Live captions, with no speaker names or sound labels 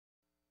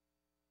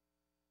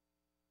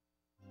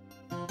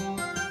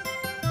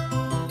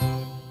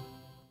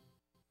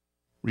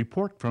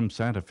Report from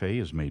Santa Fe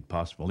is made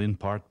possible in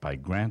part by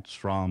grants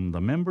from the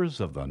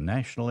members of the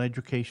National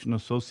Education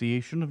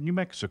Association of New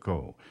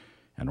Mexico,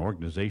 an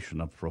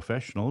organization of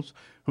professionals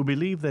who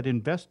believe that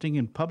investing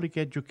in public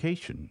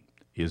education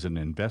is an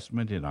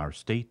investment in our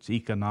state's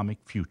economic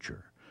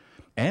future,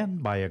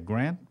 and by a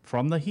grant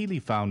from the Healy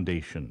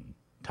Foundation,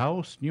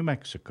 Taos, New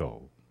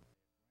Mexico.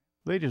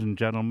 Ladies and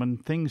gentlemen,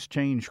 things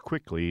change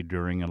quickly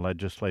during a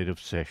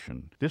legislative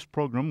session. This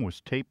program was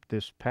taped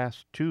this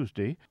past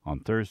Tuesday. On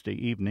Thursday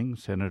evening,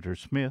 Senator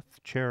Smith,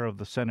 chair of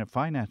the Senate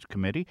Finance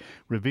Committee,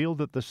 revealed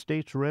that the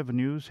state's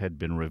revenues had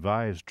been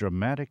revised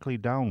dramatically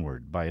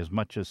downward by as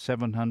much as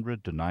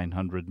 $700 to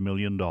 $900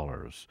 million,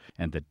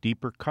 and that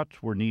deeper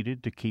cuts were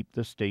needed to keep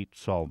the state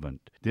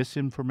solvent. This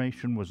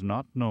information was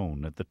not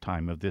known at the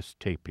time of this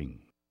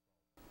taping.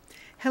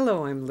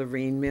 Hello, I'm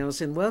Lorene Mills,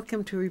 and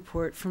welcome to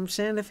Report from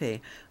Santa Fe.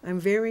 I'm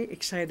very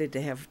excited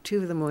to have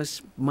two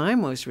of my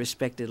most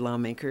respected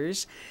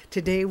lawmakers.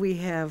 Today we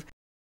have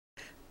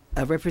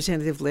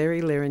Representative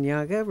Larry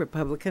Larranaga,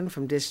 Republican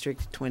from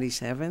District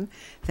 27.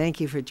 Thank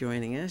you for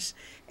joining us.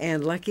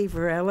 And Lucky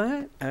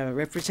Varela,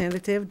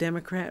 Representative,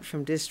 Democrat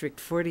from District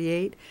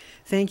 48.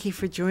 Thank you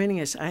for joining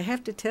us. I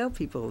have to tell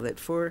people that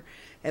for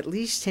at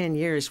least 10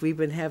 years we've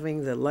been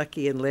having the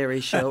Lucky and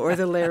Larry show, or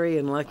the Larry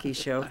and Lucky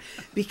show,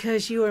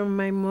 because you are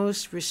my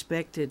most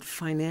respected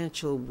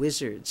financial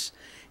wizards.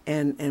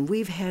 And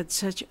we've had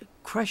such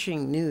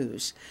crushing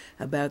news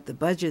about the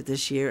budget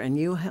this year, and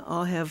you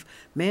all have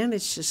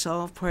managed to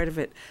solve part of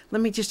it.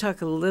 Let me just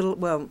talk a little,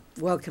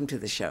 welcome to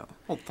the show.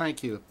 Well,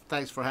 thank you.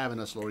 Thanks for having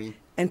us, Lorene.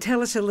 And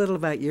tell us a little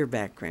about your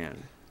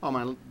background.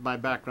 Oh, my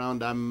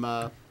background, I'm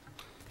a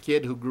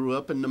kid who grew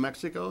up in New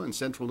Mexico, in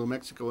central New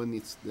Mexico, in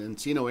the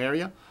Encino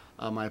area.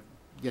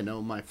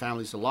 My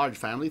family's a large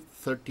family,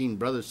 13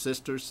 brothers,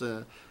 sisters.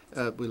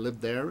 We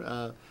lived there.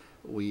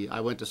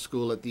 I went to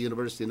school at the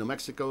University of New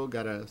Mexico,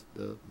 got a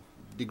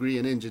degree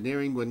in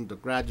engineering, went to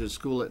graduate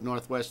school at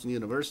Northwestern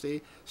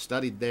University,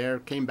 studied there,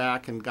 came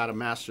back and got a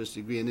master's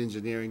degree in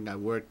engineering. I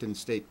worked in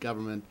state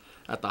government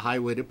at the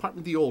Highway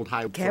Department, the old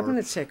highway.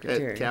 Cabinet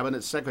Secretary.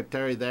 Cabinet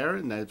Secretary there,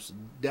 and I was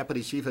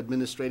Deputy Chief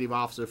Administrative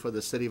Officer for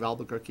the city of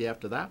Albuquerque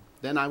after that.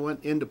 Then I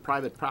went into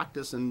private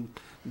practice and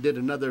did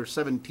another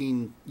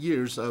 17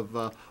 years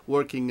of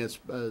working as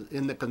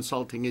in the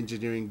consulting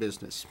engineering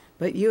business.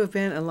 But you have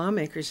been a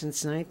lawmaker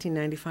since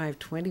 1995,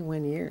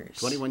 21 years.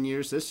 21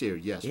 years this year,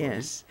 yes.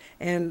 Yes.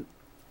 And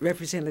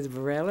Representative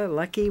Varela,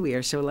 Lucky, we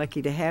are so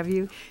lucky to have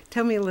you.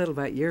 Tell me a little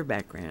about your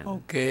background.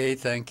 Okay,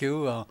 thank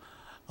you.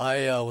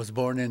 I was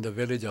born in the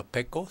village of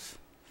Pecos,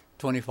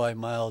 25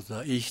 miles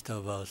east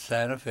of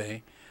Santa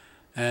Fe.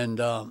 And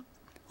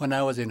when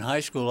I was in high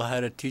school, I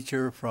had a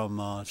teacher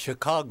from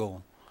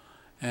Chicago.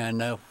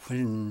 And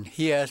when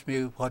he asked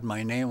me what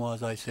my name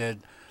was, I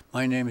said,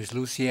 my name is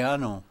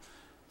Luciano.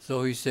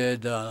 So he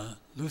said,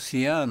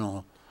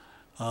 Luciano,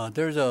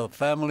 there's a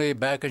family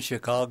back in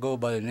Chicago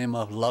by the name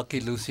of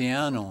Lucky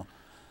Luciano.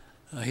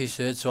 He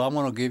said, so I'm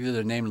going to give you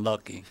the name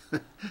Lucky.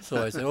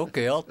 So I said,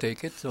 okay, I'll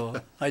take it.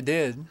 So I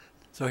did.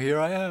 So here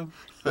I am.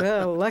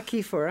 Well,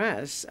 lucky for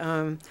us.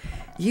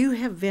 You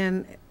have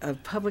been a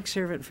public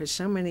servant for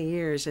so many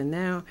years, and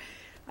now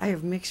I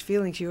have mixed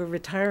feelings. You are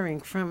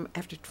retiring from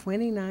after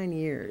 29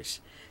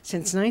 years.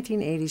 Since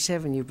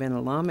 1987, you've been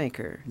a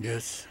lawmaker.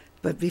 Yes.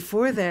 But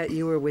before that,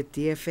 you were with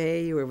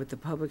DFA, you were with the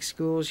public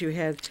schools, you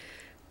had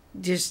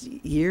just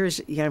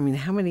years. I mean,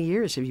 how many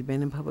years have you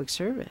been in public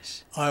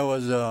service? I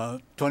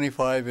was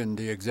 25 in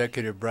the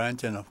executive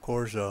branch, and of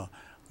course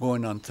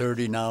going on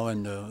 30 now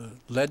in the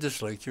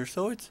legislature.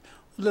 So it's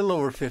a little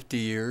over 50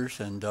 years,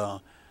 and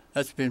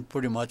that's been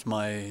pretty much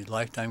my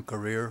lifetime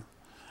career.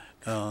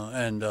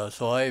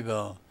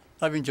 So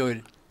I've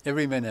enjoyed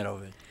every minute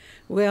of it.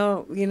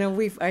 Well, you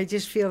know, I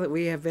just feel that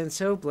we have been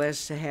so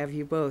blessed to have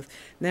you both.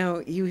 Now,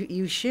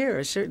 you share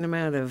a certain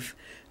amount of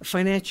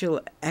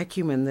financial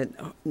acumen that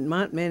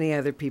not many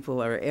other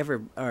people are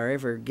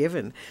ever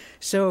given.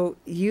 So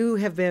you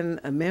have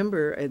been a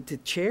member, the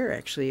chair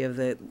actually, of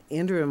the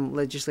interim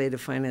legislative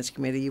finance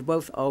committee. You've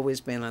both always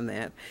been on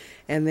that.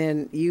 And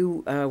then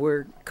you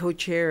were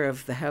co-chair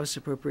of the House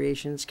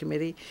Appropriations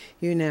Committee.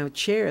 You now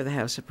chair the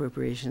House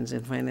Appropriations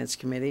and Finance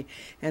Committee.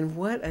 And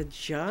what a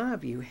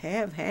job you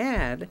have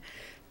had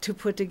to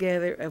put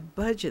together a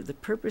budget. The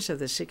purpose of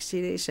the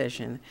 60-day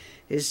session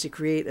is to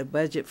create a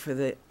budget for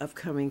the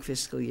upcoming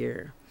fiscal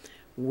year.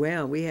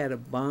 Well, we had a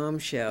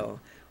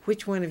bombshell.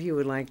 Which one of you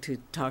would like to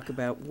talk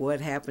about what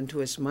happened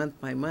to us month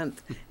by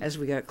month as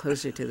we got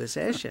closer to the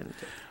session?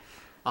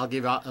 I'll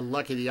give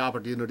Lucky the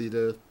opportunity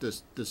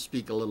to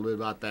speak a little bit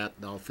about that,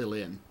 and I'll fill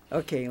in.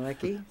 Okay,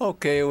 Lucky.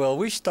 Okay, well,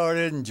 we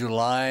started in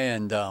July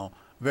and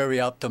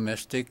very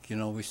optimistic. You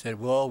know, we said,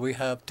 well, we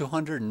have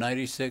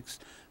 $296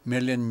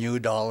 million new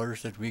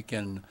dollars that we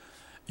can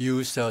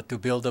use to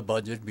build a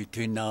budget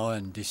between now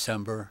and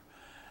December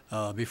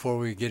before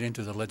we get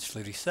into the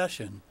legislative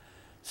session.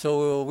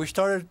 So we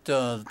started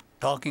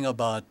talking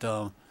about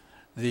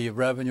the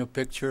revenue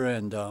picture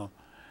and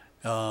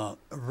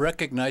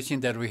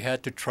recognizing that we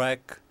had to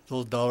track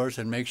those dollars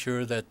and make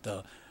sure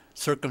that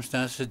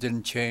circumstances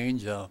didn't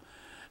change.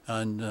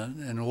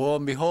 And lo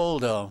and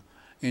behold,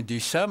 in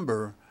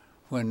December,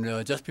 when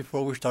just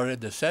before we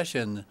started the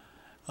session,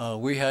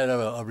 we had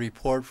a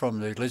report from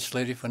the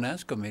Legislative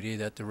Finance Committee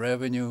that the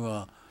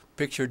revenue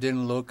picture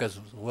didn't look as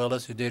well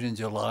as it did in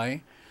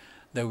July,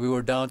 that we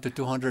were down to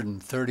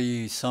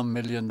 $230-some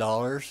million.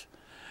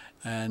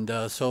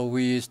 And so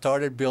we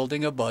started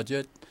building a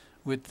budget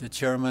with the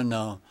chairman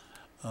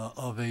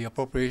of the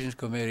Appropriations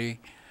Committee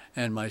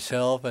and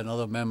myself and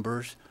other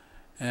members.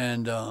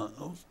 And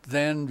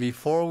then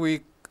before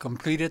we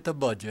completed the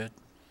budget,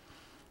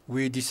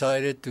 we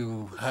decided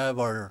to have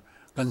our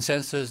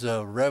consensus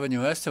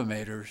revenue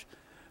estimators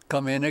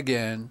come in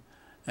again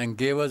and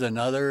give us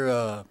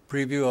another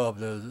preview of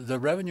the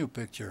revenue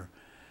picture.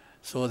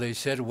 So they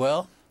said,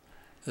 well,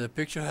 the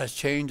picture has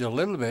changed a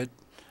little bit.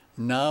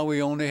 Now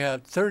we only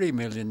have $30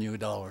 million new.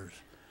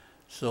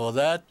 So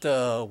that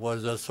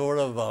was a sort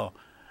of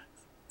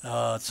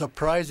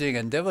surprising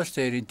and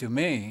devastating to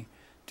me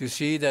to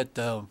see that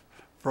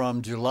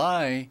from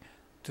July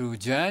to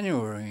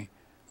January,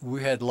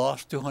 we had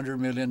lost $200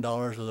 million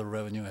of the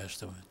revenue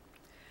estimate.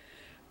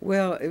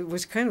 Well, it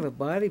was kind of a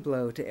body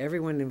blow to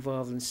everyone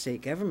involved in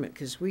state government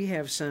because we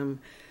have some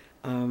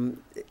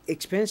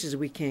expenses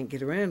we can't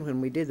get around. When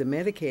we did the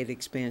Medicaid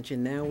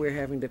expansion, now we're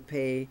having to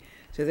pay,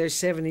 so there's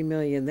 $70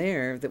 million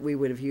there that we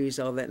would have used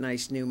all that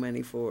nice new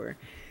money for.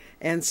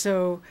 And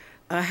so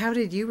how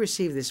did you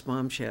receive this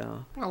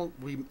bombshell? Well,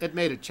 it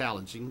made it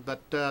challenging, but,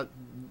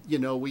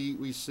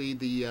 we see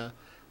the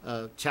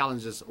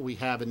challenges we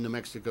have in New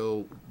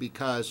Mexico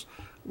because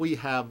we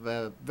have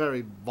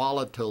very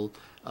volatile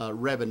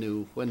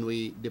revenue when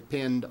we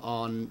depend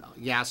on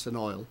gas and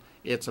oil.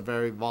 It's a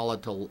very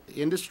volatile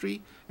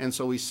industry, and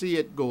so we see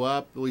it go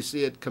up, we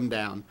see it come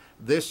down.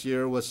 This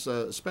year was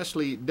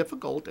especially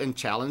difficult and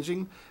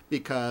challenging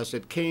because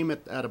it came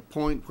at a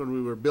point when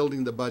we were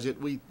building the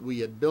budget. We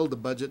had built the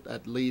budget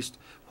at least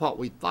what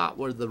we thought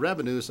were the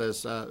revenues,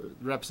 as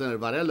Representative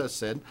Varela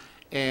said,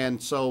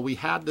 and so we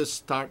had to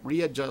start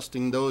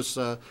readjusting those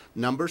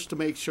numbers to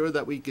make sure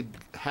that we could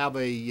have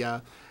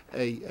a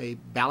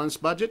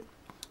balanced budget.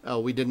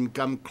 We didn't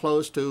come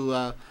close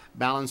to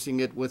balancing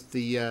it with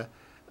the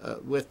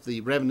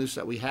revenues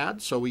that we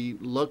had, so we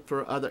looked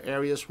for other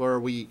areas where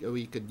we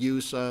could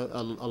use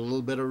a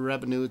little bit of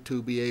revenue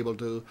to be able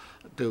to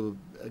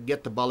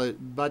get the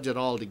budget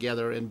all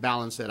together and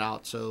balance it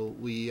out. So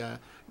we,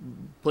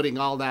 putting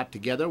all that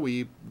together,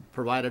 we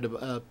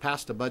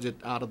passed a budget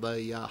out of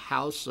the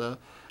House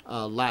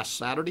last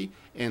Saturday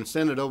and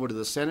sent it over to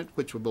the Senate,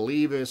 which we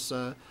believe is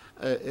a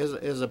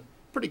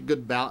pretty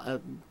good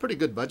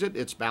budget.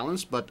 It's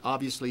balanced, but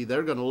obviously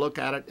they're going to look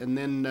at it, and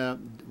then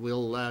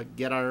we'll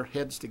get our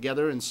heads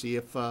together and see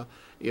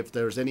if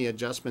there's any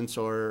adjustments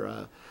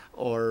or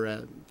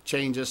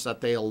changes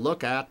that they'll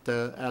look at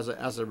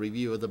as a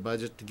review of the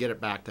budget to get it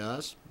back to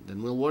us.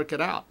 Then we'll work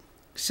it out.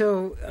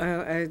 So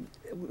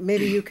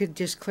maybe you could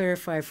just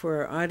clarify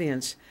for our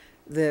audience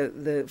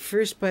the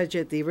first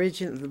budget, the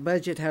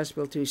budget, House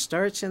Bill 2,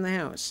 starts in the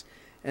House,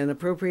 and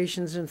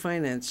Appropriations and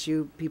Finance,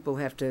 you people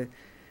have to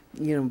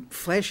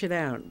flesh it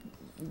out,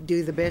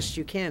 do the best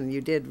you can.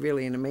 You did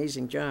really an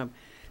amazing job.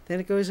 Then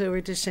it goes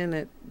over to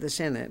the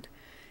Senate,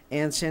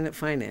 and Senate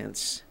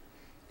Finance,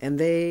 and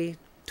they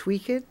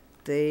tweak it,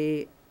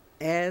 they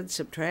add,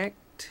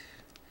 subtract.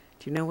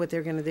 Do you know what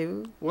they're going to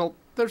do? Well,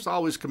 there's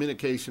always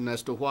communication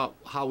as to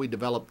how we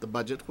develop the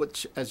budget,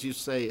 which, as you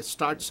say, it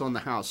starts on the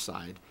House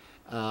side.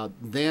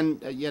 Then,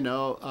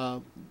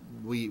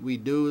 we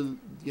do,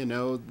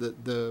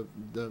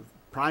 the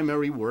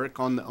primary work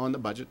on the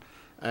budget.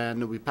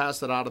 And we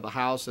pass it out of the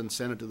House and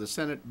send it to the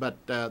Senate. But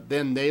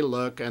then they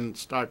look and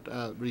start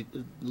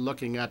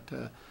looking at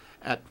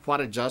what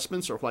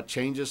adjustments or what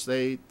changes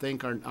they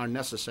think are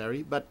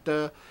necessary. But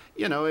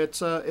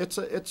it's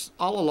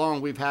all along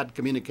we've had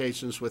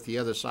communications with the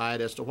other side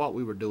as to what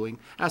we were doing,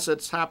 as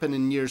it's happened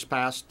in years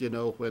past.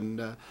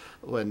 When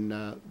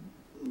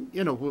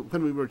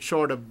we were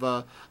short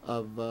of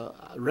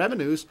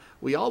revenues,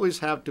 we always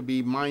have to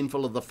be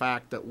mindful of the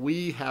fact that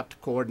we have to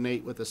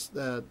coordinate with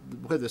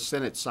the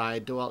Senate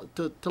side to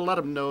let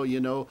them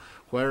know,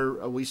 where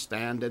we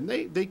stand, and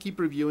they keep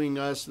reviewing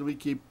us, and we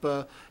keep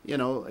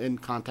in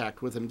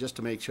contact with them just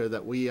to make sure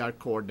that we are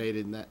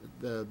coordinating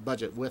the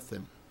budget with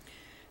them.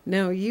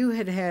 Now, you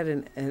had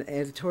an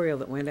editorial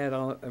that went out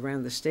all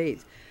around the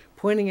state,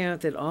 pointing out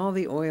that all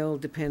the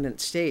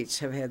oil-dependent states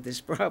have had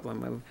this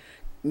problem of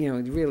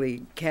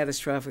really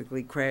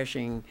catastrophically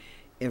crashing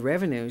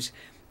revenues,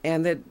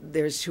 and that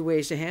there's two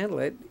ways to handle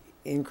it: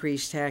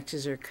 increase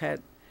taxes or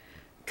cut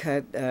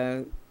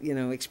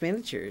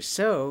expenditures.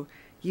 So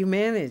you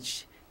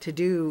managed to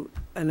do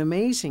an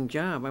amazing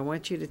job. I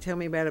want you to tell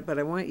me about it, but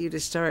I want you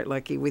to start,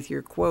 Lucky, with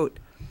your quote,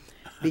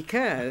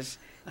 because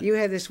you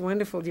had this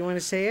wonderful. Do you want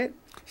to say it?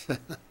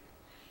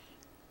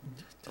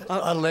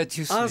 I'll let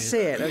you say it. I'll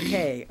say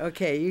it.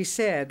 Okay. You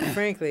said,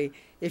 frankly,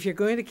 if you're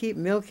going to keep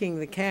milking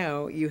the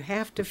cow, you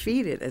have to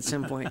feed it at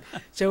some point.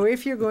 So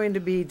if you're going to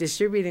be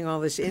distributing all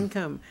this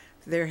income,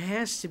 there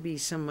has to be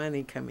some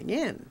money coming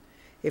in.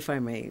 if I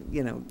may,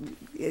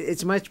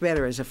 it's much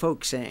better as a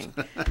folk saying.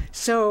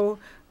 So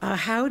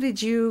how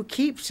did you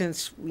keep,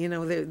 since,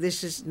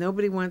 this is,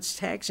 nobody wants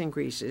tax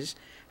increases,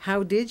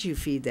 how did you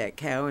feed that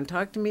cow? And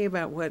talk to me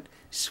about what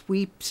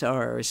sweeps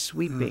are, or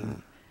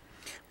sweeping.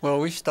 Well,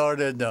 we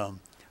started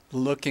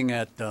looking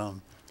at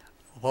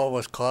what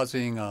was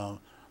causing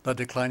the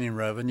declining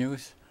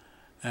revenues,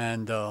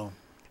 and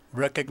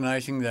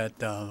recognizing that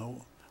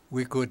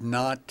we could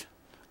not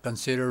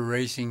consider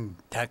raising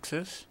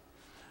taxes.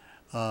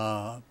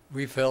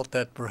 We felt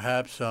that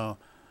perhaps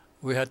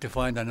we had to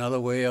find another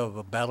way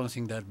of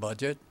balancing that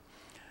budget.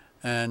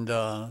 And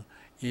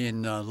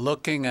in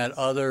looking at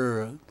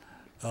other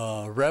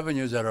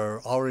revenues that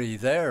are already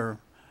there,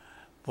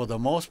 for the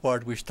most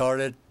part, we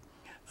started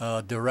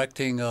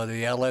directing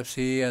the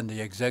LFC and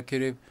the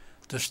executive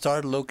to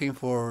start looking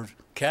for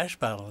cash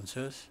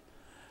balances,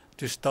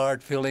 to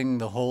start filling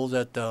the holes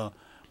that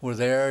were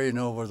there,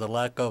 with the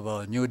lack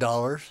of new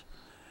dollars.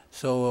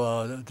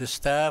 So the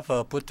staff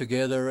put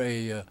together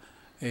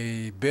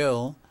a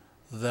bill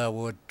that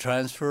would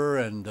transfer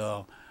and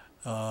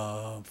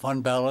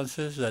fund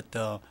balances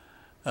that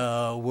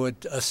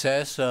would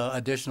assess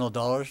additional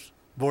dollars,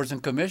 boards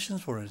and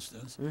commissions, for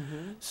instance.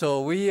 Mm-hmm.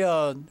 So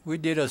we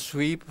did a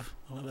sweep,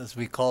 as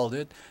we called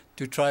it,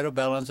 to try to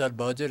balance that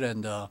budget,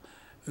 and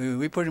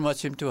we pretty much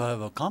seem to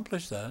have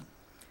accomplished that.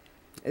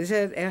 Is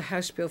that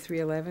House Bill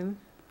 311?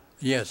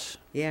 Yes.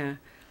 Yeah.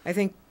 I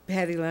think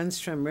Patty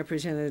Lundstrom,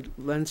 Representative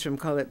Lundstrom,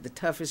 called it the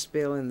toughest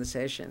bill in the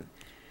session,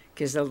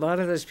 because a lot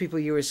of those people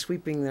you were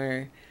sweeping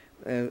their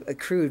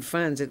accrued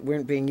funds that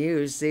weren't being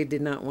used, they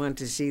did not want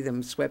to see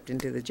them swept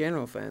into the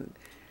general fund.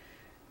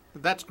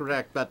 That's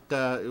correct, but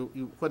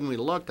when we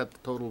looked at the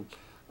total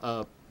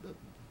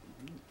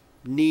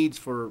needs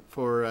for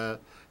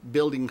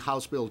building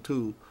House Bill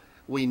 2,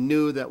 we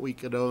knew that we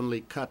could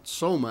only cut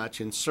so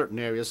much in certain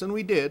areas, and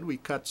we did. We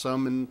cut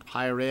some in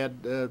higher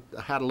ed,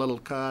 had a little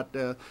cut.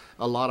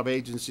 A lot of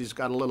agencies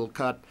got a little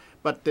cut,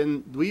 but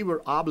then we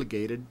were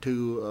obligated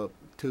to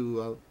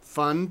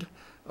fund,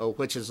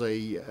 which is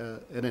an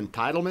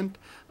entitlement.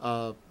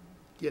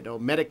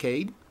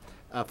 Medicaid,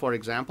 for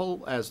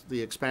example, as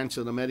the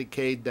expansion of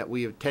Medicaid that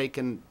we have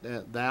taken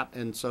that,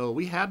 and so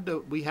we had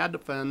to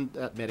fund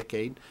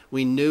Medicaid.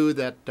 We knew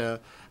that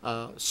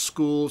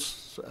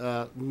schools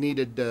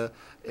needed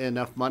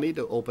enough money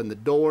to open the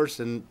doors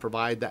and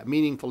provide that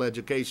meaningful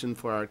education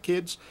for our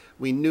kids.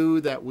 We knew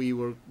that we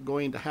were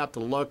going to have to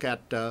look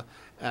at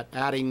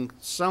adding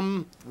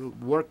some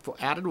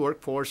added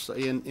workforce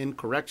in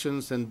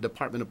corrections and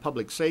Department of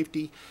Public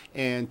Safety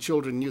and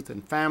Children, Youth,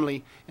 and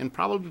Family, and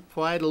probably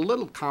provide a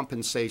little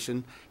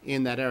compensation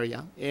in that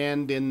area.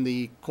 And in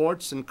the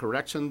courts and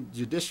correction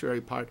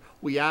judiciary part,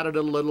 we added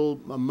a little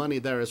money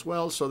there as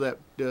well, so that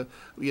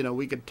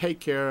we could take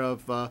care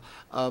of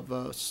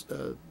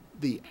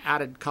the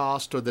added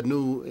cost or the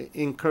new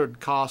incurred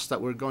costs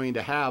that we're going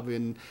to have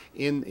in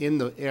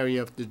the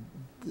area of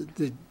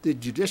the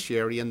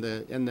judiciary and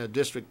the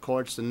district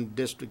courts and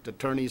district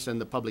attorneys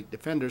and the public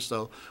defenders.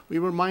 So we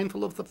were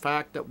mindful of the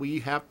fact that we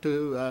have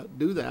to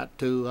do that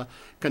to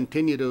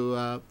continue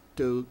to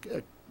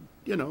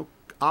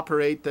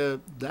operate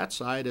that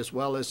side, as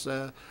well as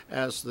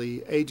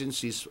the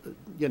agencies,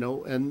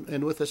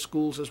 and with the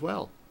schools as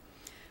well.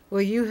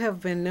 Well, you have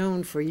been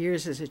known for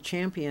years as a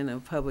champion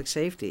of public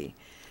safety,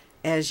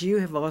 as you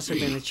have also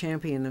been a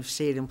champion of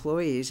state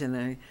employees,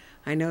 and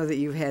I know that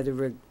you've had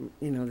to,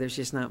 there's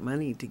just not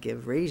money to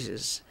give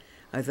raises,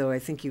 although I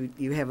think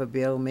you have a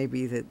bill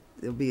maybe that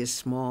there'll be a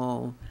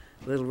small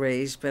little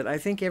raise, but I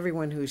think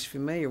everyone who's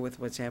familiar with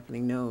what's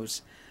happening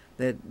knows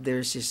that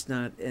there's just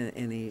not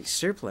any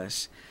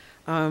surplus.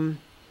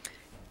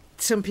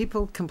 Some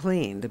people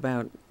complained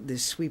about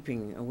this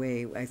sweeping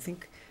away. I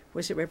think,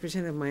 was it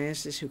Representative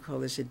Maestas who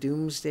called this a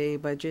doomsday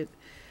budget?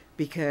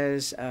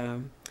 Because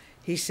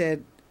he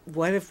said,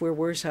 what if we're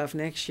worse off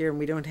next year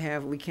and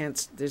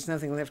there's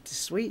nothing left to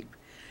sweep?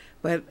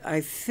 But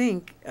I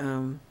think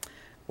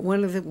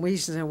one of the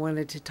reasons I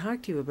wanted to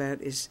talk to you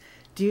about is,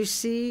 do you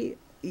see,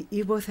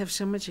 you both have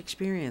so much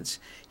experience.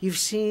 You've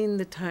seen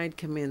the tide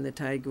come in, the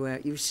tide go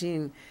out. You've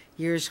seen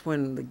years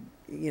when,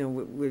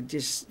 we're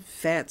just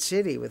fat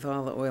city with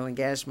all the oil and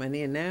gas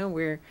money, and now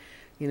we're,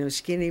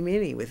 skinny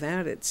mini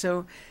without it.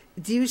 So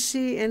do you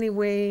see any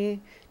way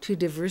to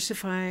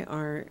diversify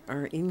our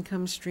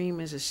income stream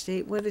as a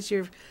state?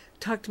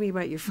 Talk to me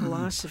about your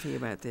philosophy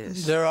about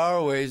this. There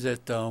are ways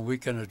that we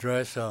can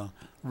address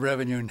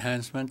revenue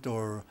enhancement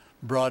or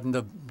broaden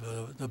the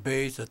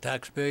base, the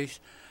tax base.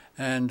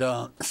 And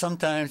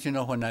sometimes,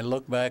 when I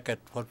look back at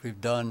what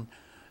we've done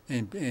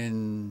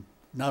in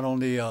not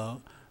only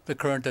the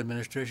current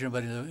administration,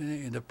 but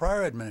in the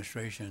prior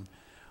administration,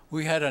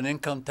 we had an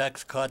income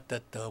tax cut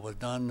that was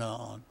done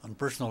on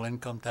personal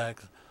income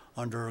tax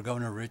under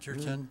Governor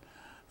Richardson.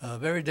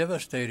 Very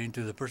devastating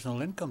to the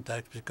personal income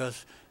tax,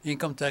 because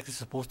income tax is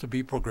supposed to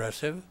be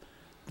progressive,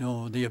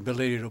 the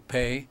ability to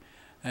pay.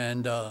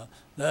 And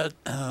that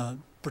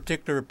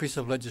particular piece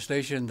of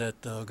legislation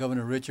that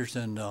Governor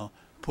Richardson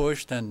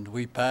pushed and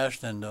we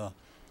passed, and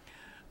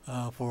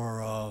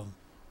for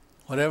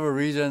whatever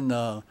reason,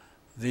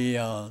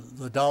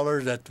 the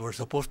dollars that were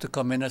supposed to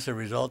come in as a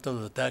result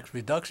of the tax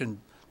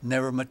reduction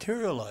never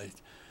materialized.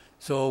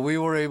 So we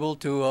were able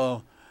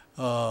to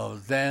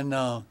then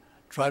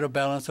try to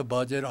balance a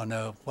budget on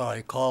what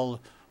I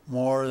call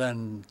more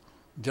than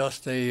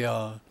just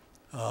a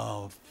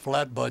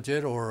flat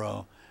budget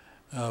or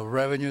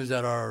revenues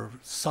that are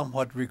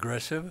somewhat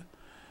regressive.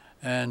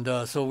 And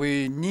so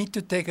we need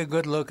to take a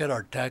good look at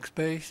our tax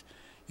base.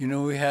 You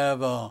know, we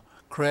have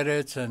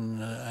credits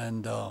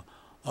and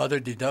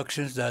other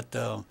deductions that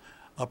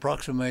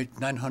approximate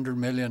 $900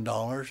 million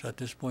at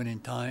this point in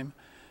time.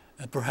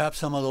 And perhaps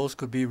some of those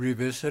could be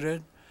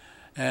revisited.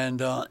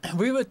 And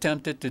we've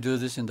attempted to do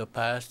this in the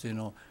past, you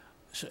know,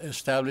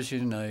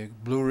 establishing a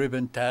blue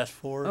ribbon task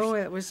force. Oh,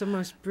 it was the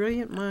most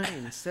brilliant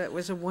minds. That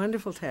was a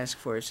wonderful task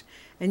force.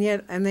 And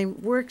they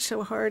worked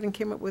so hard and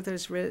came up with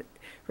those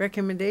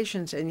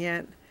recommendations, and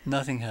yet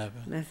nothing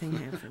happened. Nothing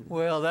happened.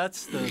 Well,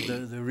 that's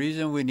the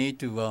reason we need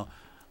to,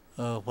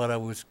 what I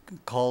would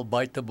call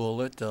bite the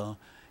bullet.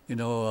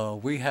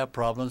 We have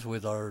problems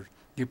with our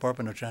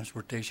Department of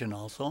Transportation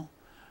also.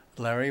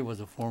 Larry was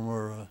a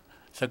former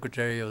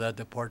secretary of that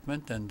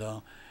department, and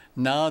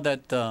now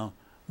that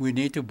we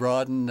need to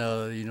broaden,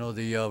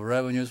 the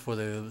revenues for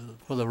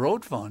the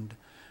road fund,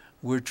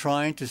 we're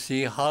trying to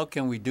see how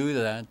can we do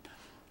that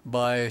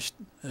by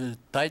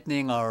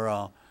tightening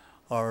our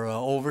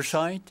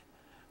oversight,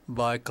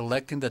 by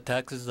collecting the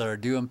taxes that are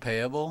due and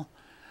payable.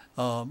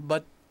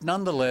 But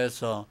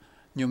nonetheless,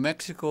 New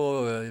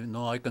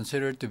Mexico, I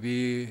consider it to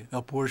be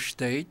a poor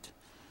state.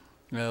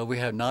 We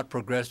have not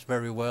progressed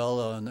very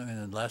well in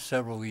the last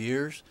several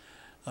years.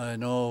 I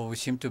know we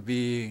seem to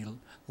be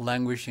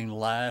languishing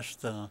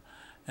last.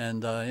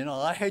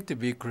 I hate to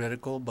be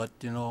critical, but,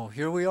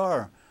 here we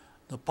are.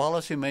 The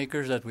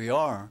policymakers that we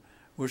are,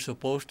 we're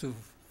supposed to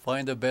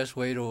find the best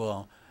way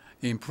to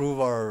improve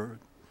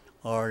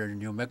our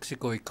New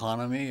Mexico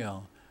economy,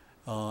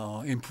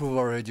 improve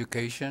our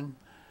education,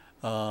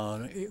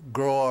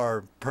 grow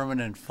our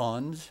permanent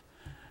funds.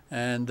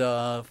 And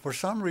for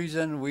some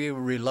reason, we're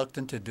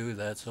reluctant to do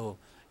that. So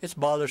it's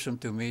bothersome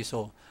to me.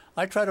 So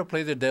I try to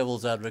play the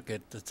devil's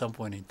advocate at some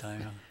point in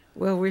time.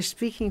 Well, we're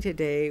speaking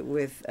today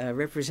with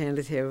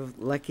Representative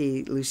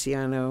Lucky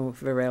Luciano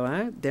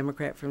Varela,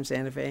 Democrat from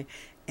Santa Fe,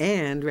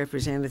 and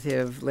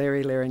Representative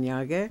Larry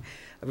Larranaga,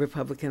 a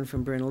Republican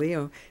from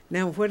Bernalillo.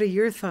 Now, what are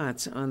your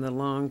thoughts on the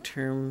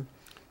long-term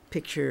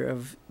picture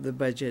of the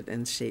budget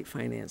and state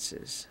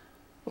finances?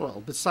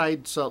 Well,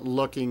 besides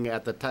looking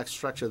at the tax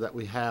structure that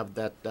we have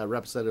that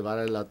Representative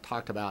Varela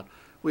talked about,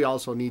 we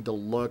also need to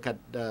look at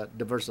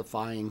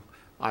diversifying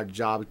our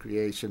job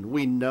creation.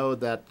 We know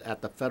that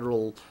at the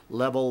federal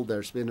level,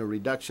 there's been a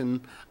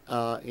reduction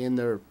in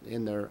their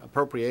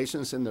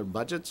appropriations, in their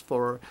budgets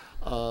for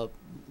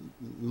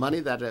money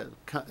that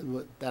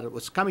it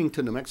was coming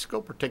to New Mexico,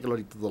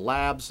 particularly to the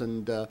labs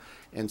and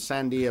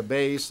Sandia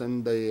Base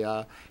and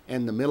the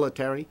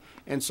military,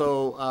 and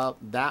so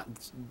that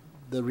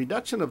the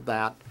reduction of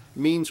that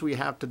means we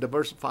have to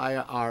diversify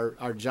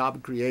our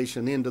job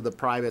creation into the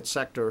private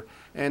sector,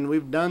 and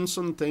we've done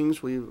some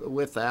things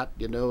with that.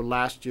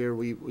 Last year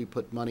we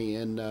put money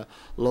in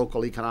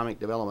Local Economic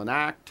Development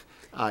Act.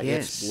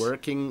 Yes. It's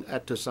working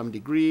to some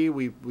degree.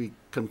 We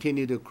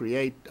continue to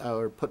create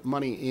or put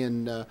money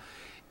in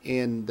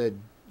the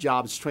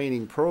jobs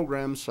training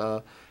programs,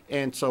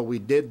 and so we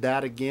did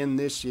that again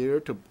this year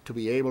to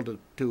be able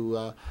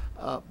to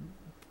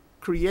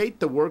create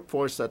the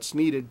workforce that's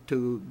needed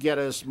to get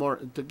us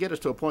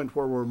to a point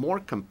where we're more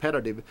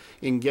competitive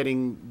in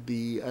getting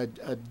the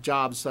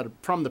jobs that are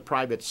from the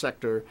private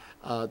sector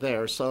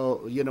there.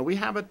 So we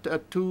have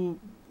two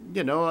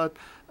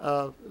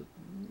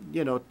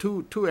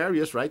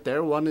areas right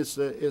there. One is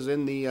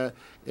in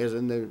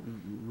the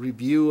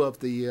review of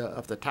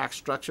the tax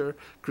structure,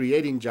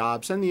 creating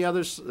jobs, and the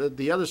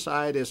other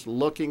side is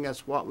looking at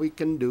what we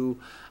can do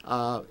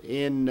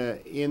in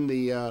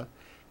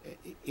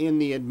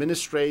the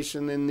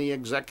administration, in the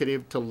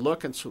executive, to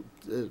look and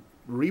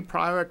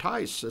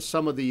reprioritize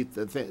some of the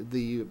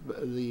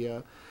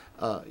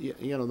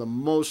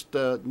most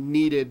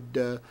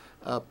needed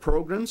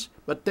programs,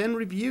 but then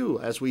review,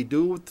 as we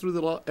do through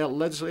the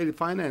Legislative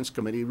Finance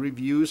Committee,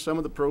 review some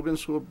of the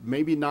programs who are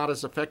maybe not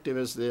as effective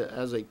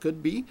as they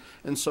could be.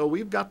 And so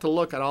we've got to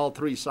look at all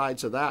three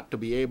sides of that to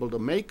be able to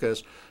make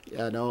us,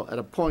 at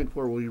a point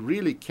where we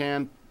really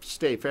can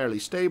stay fairly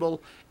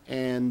stable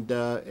and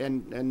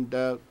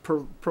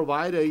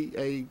provide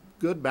a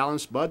good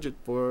balanced budget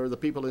for the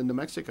people in New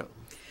Mexico.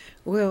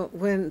 Well,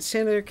 when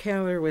Senator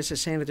Keller was a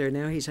senator,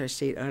 now he's our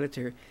state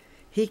auditor,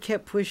 he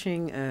kept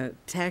pushing a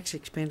tax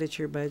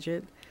expenditure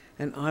budget,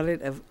 an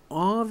audit of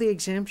all the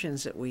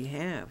exemptions that we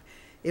have.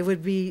 It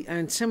would be,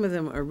 and some of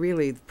them are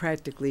really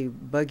practically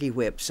buggy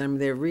whips. I mean,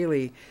 they're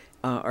really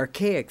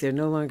archaic. They're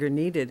no longer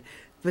needed.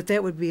 But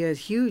that would be a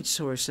huge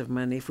source of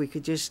money if we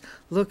could just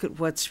look at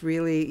what's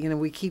really,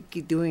 we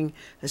keep doing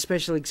a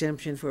special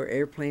exemption for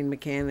airplane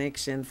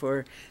mechanics and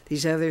for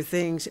these other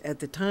things. At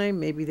the time,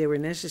 maybe they were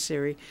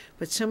necessary,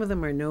 but some of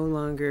them are no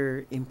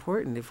longer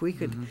important. If we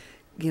could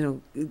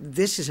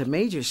this is a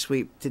major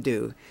sweep to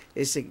do,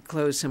 is to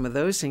close some of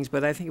those things.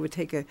 But I think it would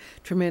take a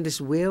tremendous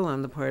will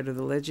on the part of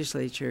the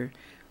legislature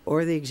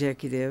or the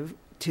executive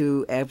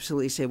to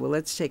absolutely say, well,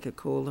 let's take a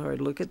cold,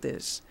 hard look at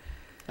this.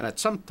 And at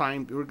some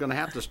time, we're going to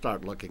have to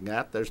start looking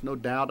at. There's no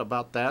doubt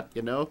about that.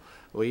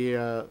 We're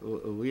at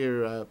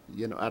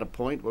a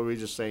point where we're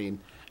just saying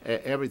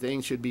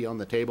everything should be on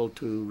the table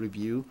to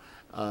review,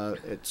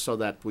 so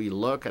that we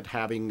look at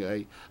having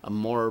a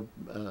more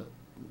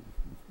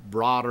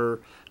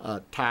broader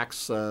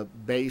tax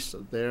base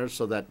there,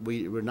 so that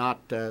we're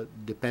not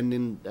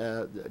dependent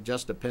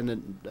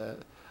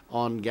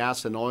on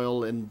gas and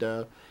oil and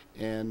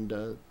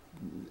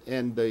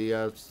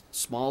the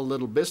small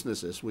little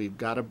businesses. We've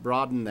got to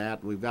broaden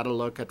that. We've got to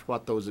look at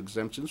what those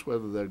exemptions,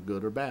 whether they're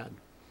good or bad.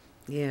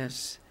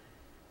 Yes.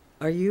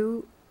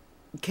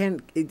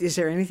 Is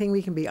there anything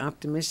we can be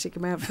optimistic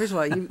about? First of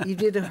all, you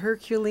did a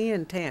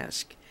Herculean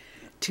task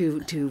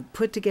to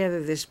put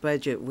together this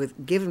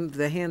budget given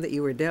the hand that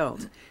you were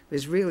dealt. It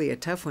was really a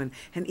tough one.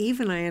 And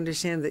even I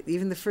understand that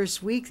even the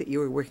first week that you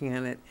were working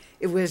on it,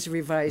 it was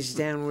revised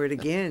downward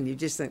again. You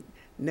just think,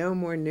 no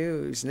more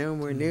news, no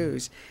more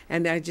news.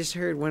 And I just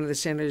heard one of the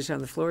senators on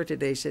the floor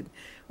today said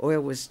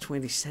oil was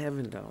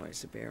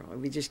 $27 a barrel.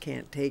 We just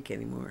can't take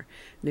any more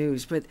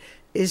news. But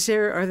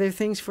are there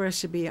things for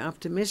us to be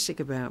optimistic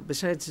about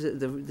besides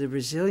the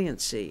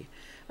resiliency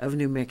of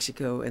New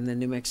Mexico and the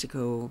New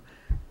Mexico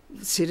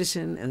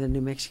citizen and the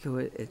New Mexico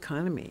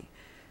economy?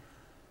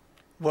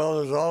 Well,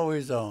 there's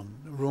always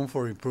room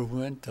for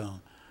improvement.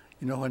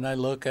 When I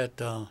look at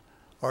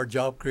our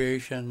job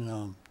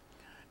creation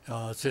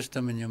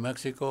system in New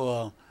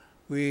Mexico,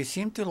 we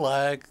seem to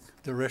lag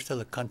the rest of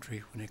the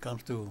country when it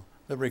comes to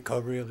the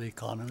recovery of the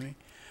economy.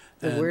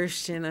 The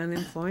worst in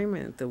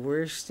unemployment, the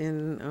worst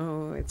in,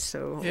 it's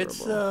so horrible.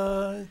 It's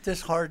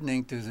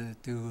disheartening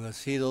to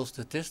see those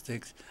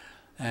statistics.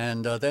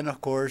 And then,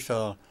 of course,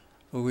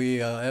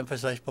 we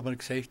emphasize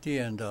public safety,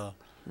 and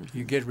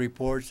you get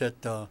reports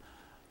that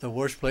the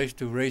worst place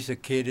to raise a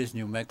kid is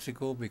New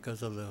Mexico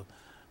because of the,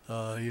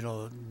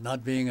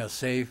 not being a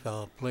safe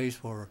place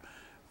for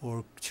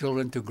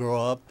children to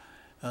grow up.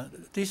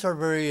 These are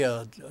very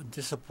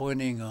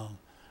disappointing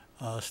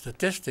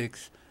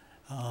statistics.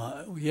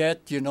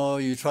 Yet,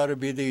 you try to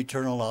be the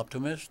eternal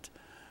optimist.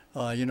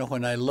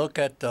 When I look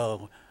at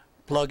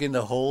plugging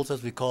the holes,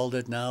 as we called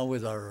it now,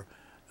 with our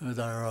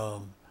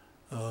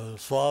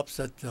swaps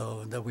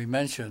that we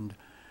mentioned,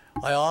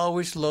 I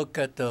always look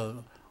at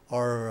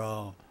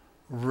our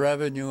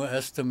revenue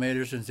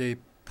estimators and say,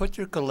 put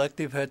your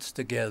collective heads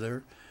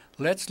together.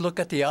 Let's look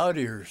at the out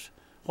years.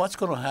 What's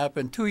going to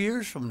happen 2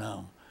 years from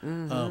now?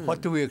 Mm-hmm. What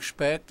do we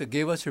expect?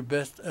 Give us your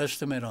best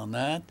estimate on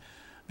that,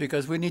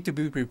 because we need to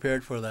be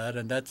prepared for that.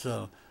 And that's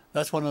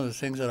one of the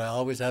things that I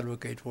always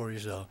advocate for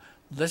is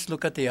let's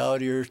look at the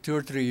out years, 2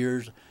 or 3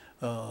 years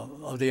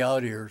of the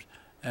out years,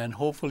 and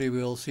hopefully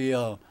we'll see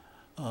a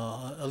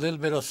little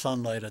bit of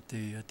sunlight at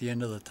the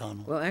end of the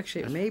tunnel. Well,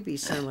 actually, it may be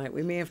sunlight.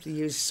 We may have to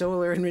use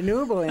solar and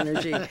renewable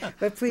energy.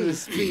 But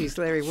please,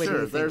 Larry, what do you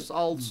think? There's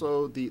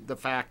also the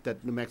fact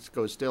that New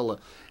Mexico is still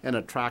an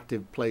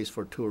attractive place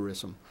for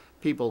tourism.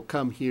 People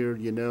come here,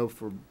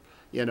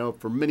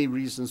 for many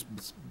reasons.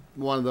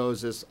 One of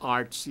those is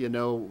arts,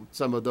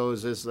 some of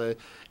those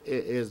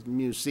is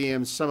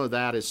museums, some of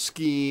that is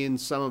skiing,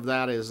 some of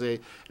that is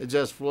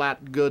just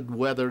flat good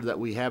weather that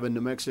we have in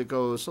New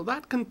Mexico. So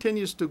that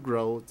continues to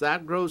grow.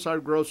 That grows our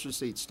gross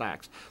receipts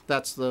tax.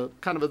 That's the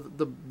kind of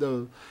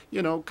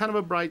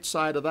a bright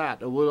side of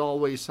that. We'll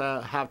always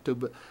have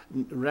to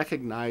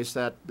recognize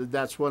that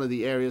that's one of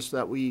the areas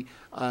that we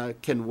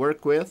can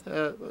work with.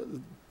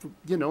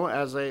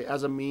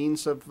 As a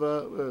means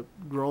of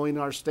growing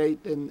our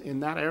state in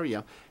that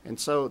area. And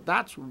so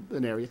that's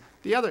an area.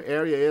 The other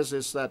area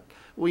is that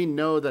we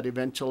know that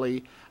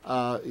eventually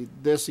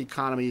this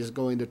economy is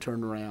going to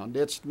turn around.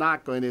 It's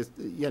not going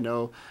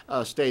to,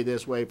 stay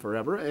this way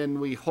forever. And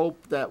we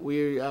hope that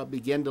we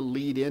begin to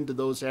lead into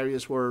those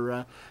areas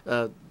where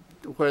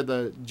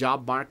the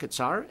job markets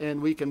are,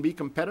 and we can be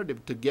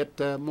competitive to get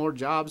more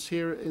jobs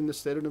here in the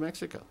state of New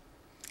Mexico.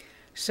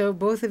 So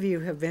both of you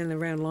have been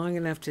around long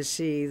enough to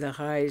see the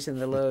highs and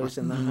the lows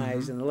and the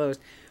highs and the lows.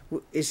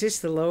 Is this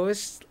the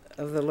lowest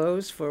of the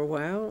lows for a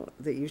while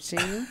that you've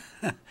seen?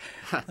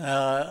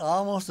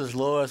 Almost as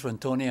low as when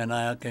Tony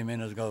Anaya came in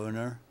as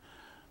governor.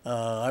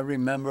 I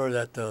remember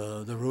that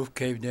the roof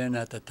caved in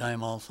at the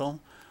time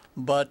also.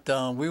 But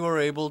we were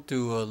able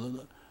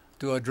to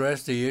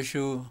address the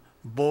issue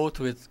both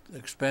with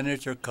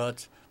expenditure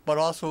cuts, but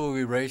also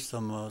we raised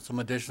some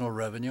additional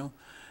revenue.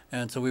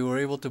 And so we were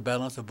able to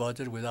balance the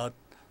budget without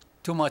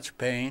too much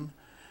pain.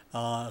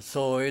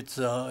 So it's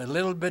a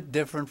little bit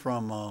different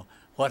from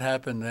what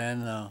happened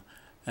then.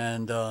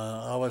 And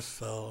I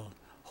was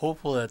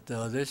hopeful that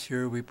this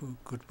year we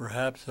could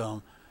perhaps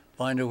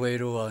find a way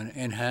to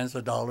enhance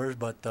the dollars.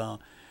 But,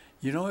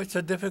 it's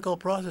a difficult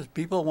process.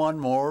 People want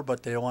more,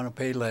 but they want to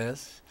pay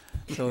less.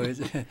 So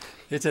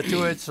it's a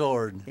two-edged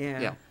sword.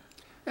 Yeah.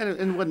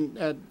 And when,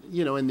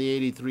 in the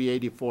 83,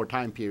 84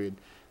 time period,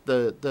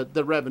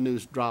 the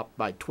revenues dropped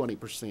by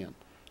 20%.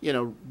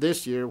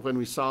 this year when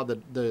we saw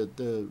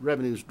the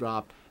revenues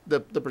drop, the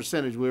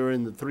percentage, we were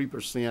in the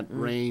 3%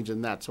 range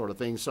and that sort of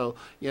thing. So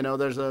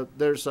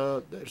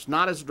there's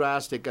not as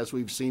drastic as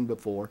we've seen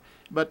before,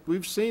 but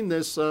we've seen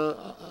this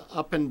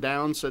up and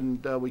downs,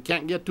 and we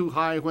can't get too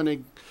high when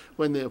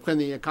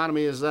the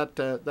economy is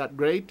that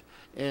great,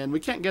 and we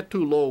can't get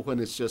too low when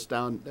it's just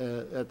down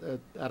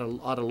at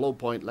a low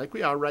point like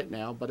we are right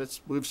now. But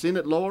we've seen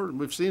it lower and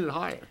we've seen it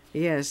higher.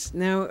 Yes.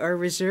 Now our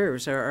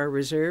reserves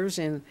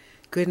in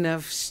good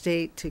enough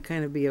state to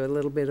kind of be a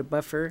little bit of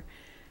buffer,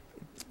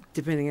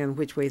 depending on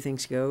which way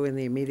things go in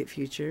the immediate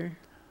future?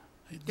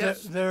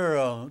 Yes. They're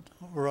a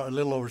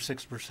little over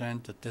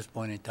 6% at this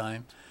point in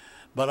time.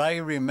 But I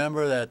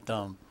remember that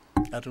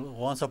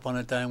once upon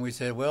a time we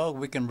said, well,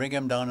 we can bring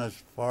them down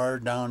as far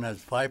down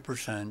as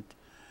 5%.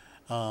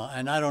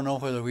 And I don't know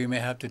whether we may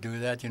have to do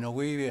that.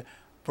 We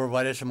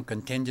provided some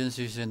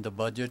contingencies in the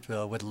budget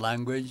with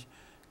language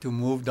to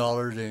move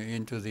dollars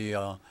into the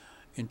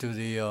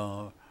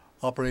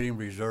operating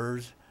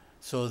reserves,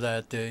 so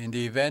that in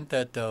the event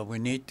that we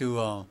need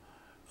to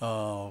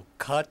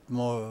cut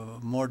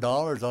more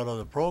dollars out of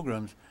the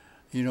programs,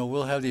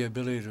 we'll have the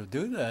ability to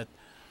do that.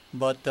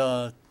 But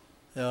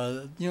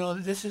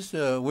this is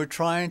we're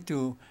trying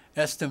to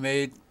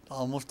estimate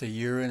almost a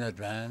year in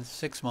advance,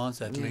 6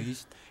 months at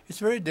least. It's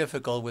very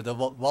difficult with the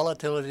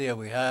volatility that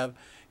we have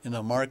in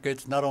the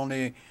markets, not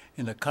only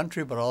in the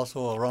country but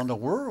also around the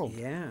world.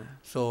 Yeah.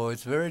 So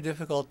it's very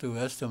difficult to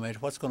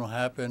estimate what's going to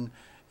happen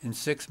in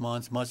 6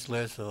 months, much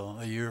less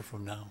a year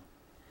from now.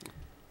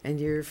 And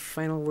your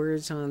final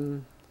words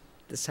on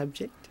the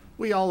subject?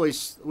 We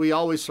always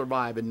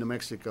survive in New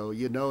Mexico.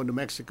 New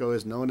Mexico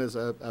is known as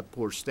a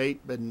poor state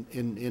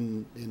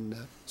in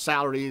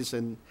salaries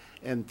and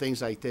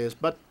things like this.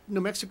 But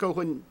New Mexico,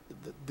 when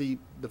the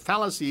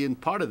fallacy in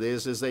part of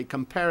this is they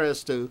compare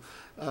us to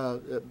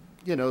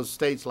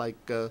states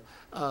like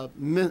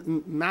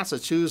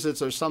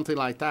Massachusetts or something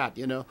like that.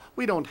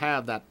 We don't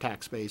have that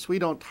tax base. We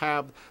don't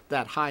have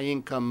that high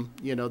income,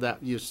 that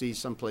you see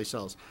someplace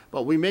else.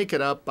 But we make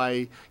it up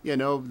by,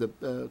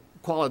 the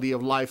quality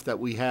of life that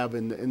we have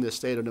in the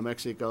state of New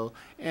Mexico,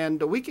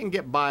 and we can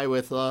get by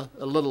with a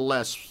little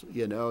less,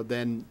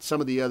 than some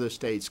of the other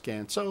states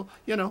can. So,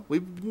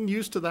 we've been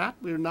used to that.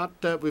 We're not,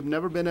 we've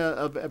never been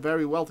a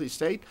very wealthy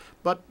state,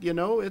 but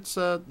it's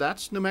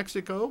that's New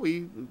Mexico.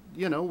 We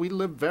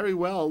live very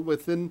well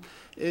within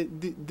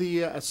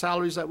the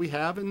salaries that we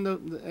have,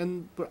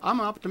 and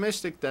I'm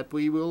optimistic that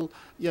we will,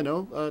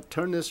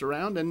 turn this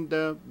around, and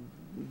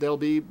there'll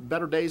be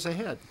better days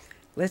ahead.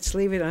 Let's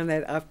leave it on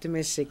that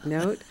optimistic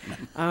note.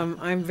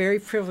 I'm very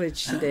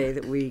privileged today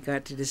that we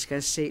got to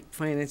discuss state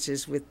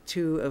finances with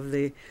two of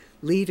the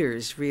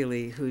leaders,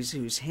 really,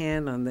 whose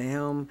hand on the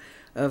helm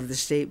of the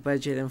state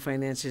budget and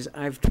finances.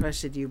 I've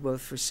trusted you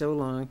both for so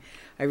long.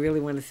 I really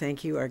want to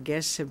thank you. Our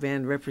guests have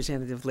been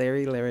Representative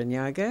Larry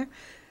Larranaga.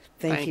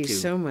 Thank you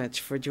so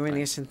much for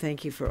joining us, and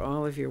thank you for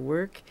all of your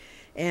work.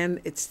 And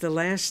it's the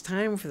last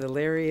time for the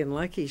Larry and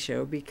Lucky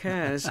show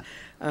because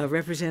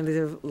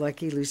Representative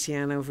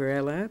Luciano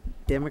Varela,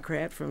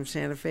 Democrat from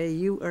Santa Fe,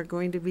 you are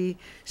going to be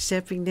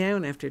stepping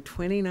down after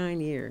 29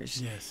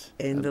 years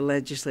in the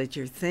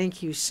legislature.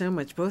 Thank you so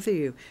much, both of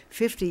you.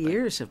 50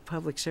 years of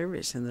public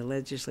service in the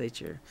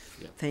legislature.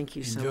 Thank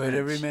you so much. Enjoyed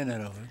every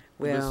minute of it.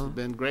 Well, this has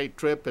been a great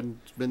trip, and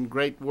it's been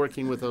great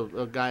working with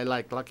a guy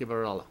like Lucky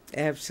Varela.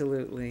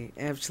 Absolutely,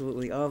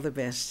 absolutely. All the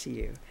best to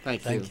you.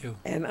 Thank you.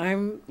 And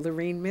I'm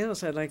Lorene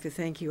Mills. I'd like to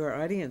thank you, our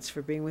audience,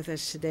 for being with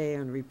us today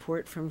on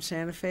Report from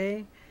Santa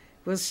Fe.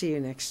 We'll see you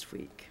next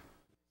week.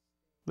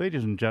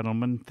 Ladies and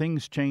gentlemen,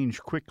 things change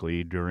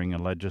quickly during a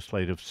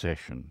legislative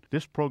session.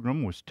 This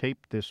program was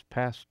taped this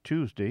past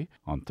Tuesday.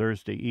 On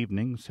Thursday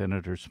evening,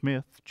 Senator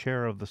Smith,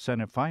 chair of the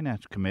Senate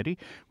Finance Committee,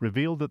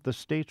 revealed that the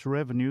state's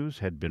revenues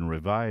had been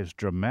revised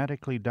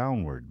dramatically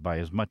downward by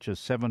as much as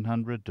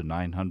 $700 to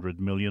 $900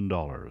 million,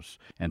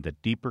 and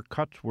that deeper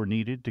cuts were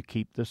needed to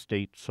keep the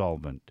state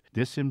solvent.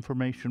 This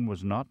information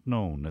was not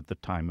known at the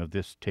time of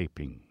this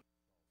taping.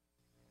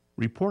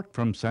 Report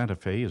from Santa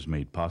Fe is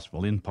made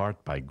possible in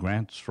part by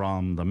grants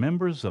from the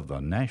members of the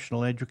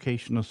National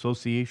Education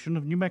Association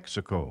of New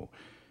Mexico,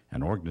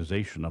 an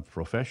organization of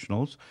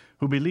professionals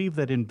who believe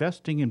that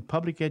investing in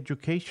public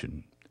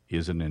education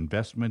is an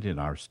investment in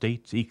our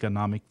state's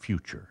economic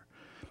future,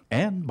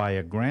 and by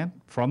a grant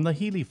from the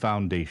Healy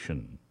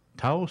Foundation,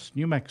 Taos,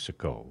 New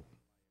Mexico.